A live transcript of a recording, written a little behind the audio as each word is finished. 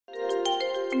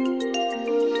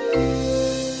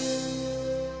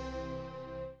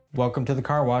Welcome to the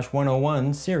Car Wash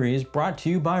 101 series brought to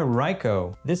you by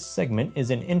Ryko. This segment is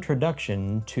an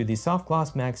introduction to the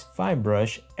SoftGloss Maxx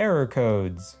 5-brush error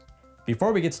codes.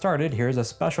 Before we get started, here's a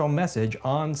special message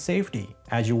on safety.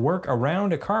 As you work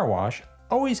around a car wash,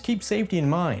 always keep safety in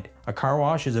mind. A car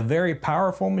wash is a very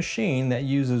powerful machine that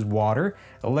uses water,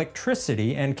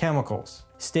 electricity, and chemicals.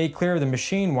 Stay clear of the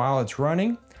machine while it's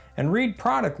running, and read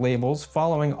product labels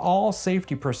following all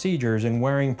safety procedures and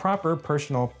wearing proper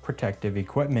personal protective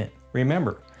equipment.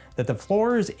 Remember that the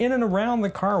floors in and around the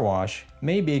car wash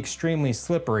may be extremely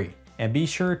slippery, and be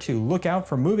sure to look out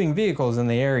for moving vehicles in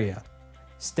the area.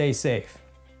 Stay safe.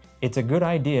 It's a good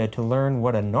idea to learn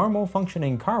what a normal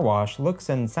functioning car wash looks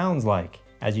and sounds like.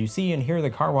 As you see and hear the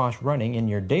car wash running in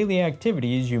your daily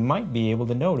activities, you might be able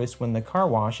to notice when the car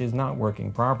wash is not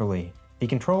working properly. The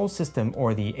control system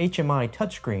or the HMI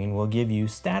touchscreen will give you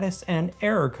status and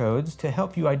error codes to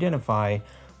help you identify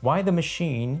why the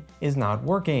machine is not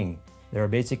working. There are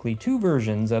basically two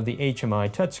versions of the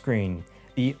HMI touchscreen,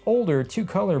 the older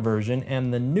 2-color version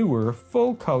and the newer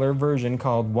full-color version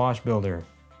called Wash Builder.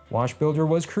 Wash Builder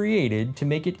was created to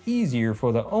make it easier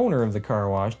for the owner of the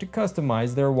car wash to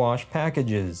customize their wash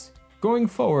packages. Going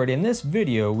forward in this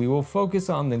video, we will focus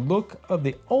on the look of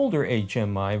the older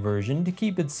HMI version to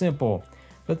keep it simple,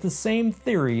 but the same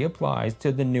theory applies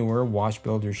to the newer Wash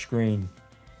Builder screen.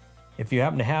 If you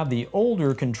happen to have the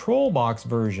older control box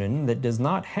version that does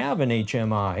not have an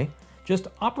HMI, just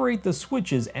operate the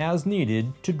switches as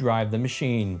needed to drive the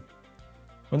machine.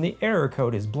 When the error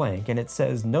code is blank and it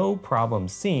says no problem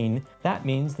seen, that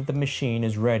means that the machine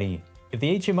is ready. If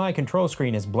the HMI control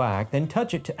screen is black, then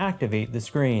touch it to activate the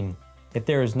screen. If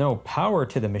there is no power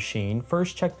to the machine,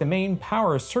 first check the main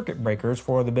power circuit breakers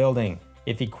for the building.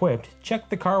 If equipped, check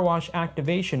the car wash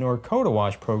activation or Coda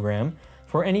Wash program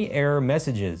for any error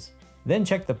messages. Then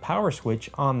check the power switch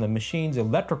on the machine's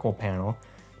electrical panel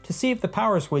to see if the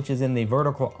power switch is in the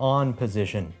vertical on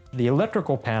position. The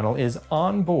electrical panel is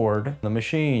on board the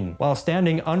machine. While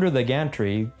standing under the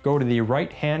gantry, go to the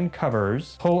right-hand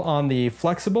covers, pull on the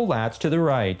flexible latch to the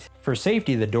right. For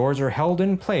safety, the doors are held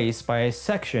in place by a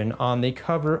section on the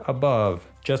cover above.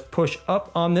 Just push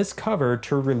up on this cover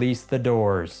to release the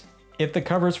doors. If the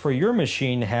covers for your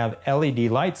machine have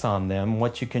LED lights on them,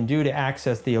 what you can do to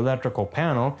access the electrical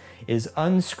panel is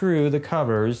unscrew the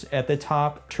covers at the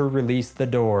top to release the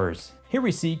doors. Here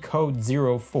we see code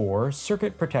 04,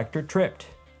 circuit protector tripped.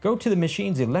 Go to the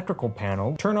machine's electrical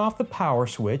panel, turn off the power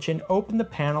switch, and open the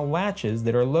panel latches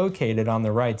that are located on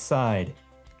the right side.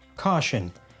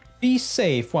 Caution: be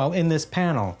safe while in this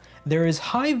panel. There is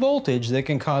high voltage that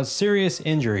can cause serious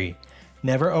injury.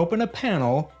 Never open a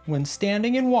panel when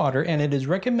standing in water, and it is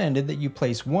recommended that you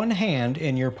place one hand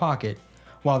in your pocket,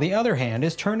 while the other hand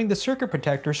is turning the circuit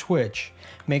protector switch.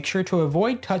 Make sure to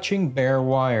avoid touching bare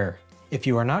wire. If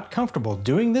you are not comfortable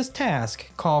doing this task,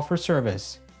 call for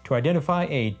service. To identify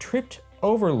a tripped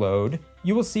overload,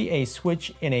 you will see a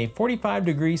switch in a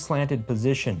 45-degree slanted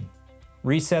position.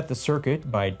 Reset the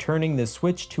circuit by turning the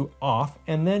switch to off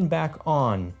and then back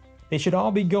on. They should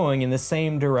all be going in the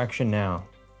same direction now.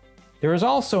 There is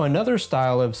also another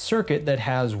style of circuit that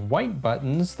has white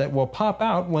buttons that will pop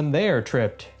out when they are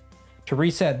tripped. To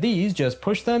reset these, just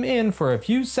push them in for a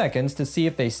few seconds to see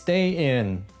if they stay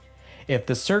in. If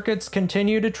the circuits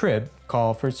continue to trip,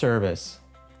 call for service.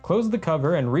 Close the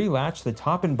cover and relatch the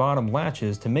top and bottom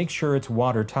latches to make sure it's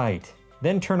watertight.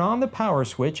 Then turn on the power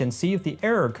switch and see if the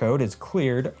error code is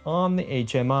cleared on the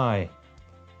HMI.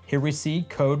 Here we see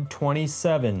code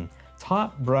 27,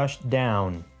 top brush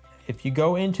down. If you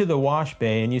go into the wash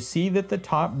bay and you see that the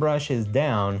top brush is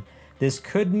down, this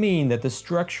could mean that the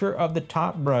structure of the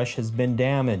top brush has been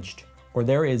damaged, or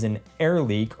there is an air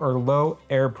leak or low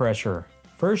air pressure.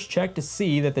 First check to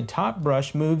see that the top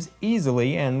brush moves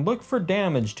easily and look for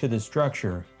damage to the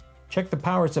structure. Check the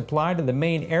power supply to the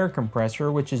main air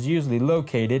compressor, which is usually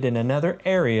located in another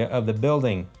area of the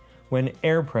building. When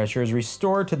air pressure is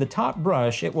restored to the top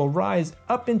brush, it will rise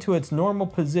up into its normal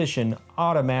position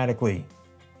automatically.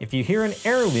 If you hear an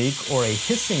air leak or a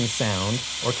hissing sound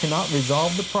or cannot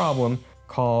resolve the problem,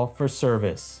 call for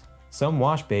service. Some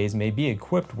wash bays may be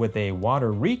equipped with a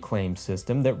water reclaim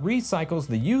system that recycles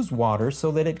the used water so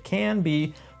that it can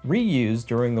be reused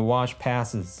during the wash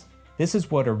passes. This is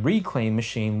what a reclaim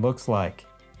machine looks like.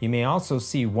 You may also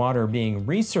see water being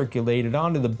recirculated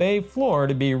onto the bay floor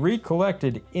to be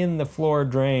recollected in the floor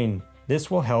drain.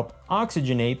 This will help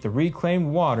oxygenate the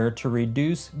reclaimed water to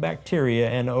reduce bacteria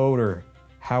and odor.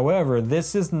 However,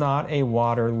 this is not a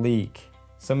water leak.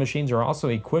 Some machines are also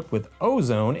equipped with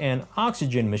ozone and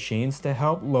oxygen machines to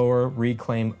help lower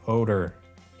reclaim odor.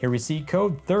 Here we see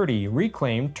code 30,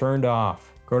 reclaim turned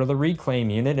off. Go to the reclaim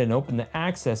unit and open the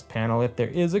access panel if there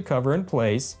is a cover in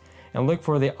place, and look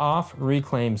for the off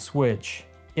reclaim switch.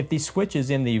 If the switch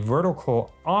is in the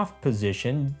vertical off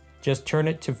position, just turn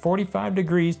it to 45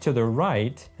 degrees to the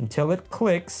right until it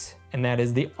clicks, and that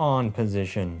is the on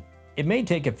position. It may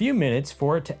take a few minutes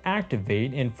for it to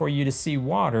activate and for you to see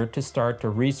water to start to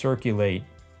recirculate.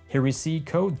 Here we see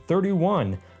code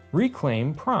 31,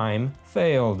 reclaim prime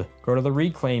failed. Go to the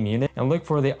reclaim unit and look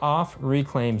for the off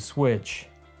reclaim switch.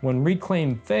 When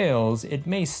reclaim fails, it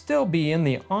may still be in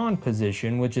the on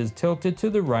position, which is tilted to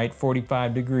the right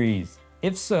 45 degrees.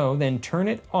 If so, then turn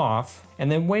it off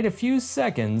and then wait a few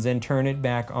seconds and turn it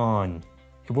back on.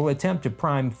 It will attempt to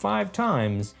prime 5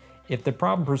 times. If the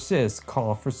problem persists,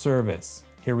 call for service.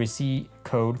 Here we see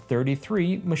code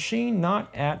 33, machine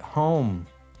not at home.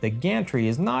 The gantry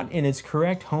is not in its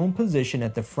correct home position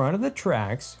at the front of the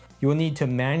tracks. You will need to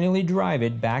manually drive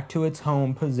it back to its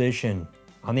home position.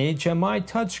 On the HMI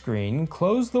touchscreen,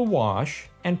 close the wash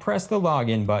and press the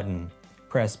login button.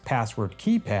 Press password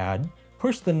keypad,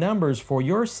 push the numbers for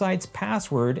your site's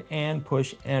password and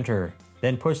push enter.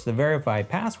 Then push the verify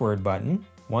password button.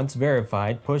 Once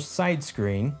verified, push site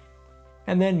screen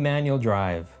and then manual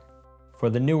drive. For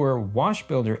the newer Wash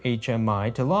Builder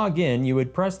HMI, to log in, you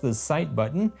would press the site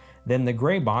button, then the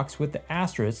gray box with the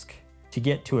asterisk to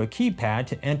get to a keypad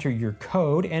to enter your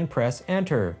code and press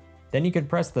enter. Then you could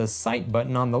press the site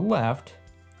button on the left,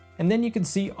 and then you can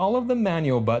see all of the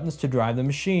manual buttons to drive the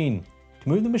machine. To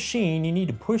move the machine, you need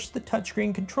to push the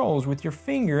touchscreen controls with your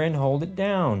finger and hold it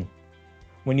down.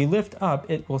 When you lift up,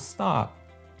 it will stop,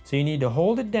 so you need to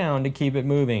hold it down to keep it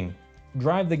moving.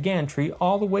 Drive the gantry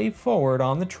all the way forward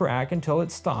on the track until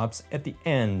it stops at the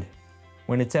end.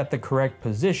 When it's at the correct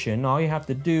position, all you have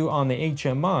to do on the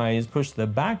HMI is push the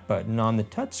back button on the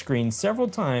touchscreen several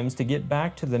times to get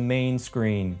back to the main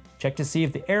screen. Check to see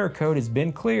if the error code has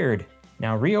been cleared.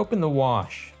 Now reopen the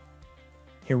wash.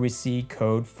 Here we see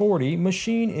code 40,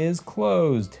 machine is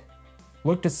closed.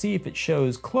 Look to see if it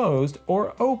shows closed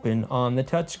or open on the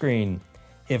touchscreen.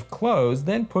 If closed,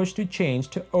 then push to change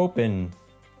to open.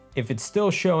 If it's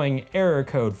still showing error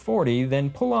code 40, then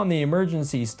pull on the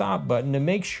emergency stop button to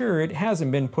make sure it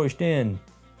hasn't been pushed in.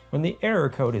 When the error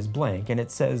code is blank and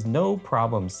it says no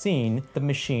problem seen, the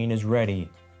machine is ready.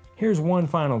 Here's one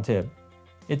final tip.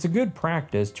 It's a good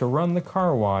practice to run the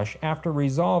car wash after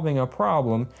resolving a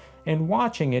problem and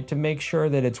watching it to make sure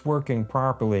that it's working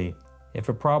properly. If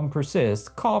a problem persists,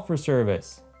 call for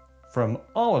service. From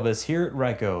all of us here at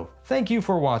Ryko, thank you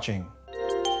for watching.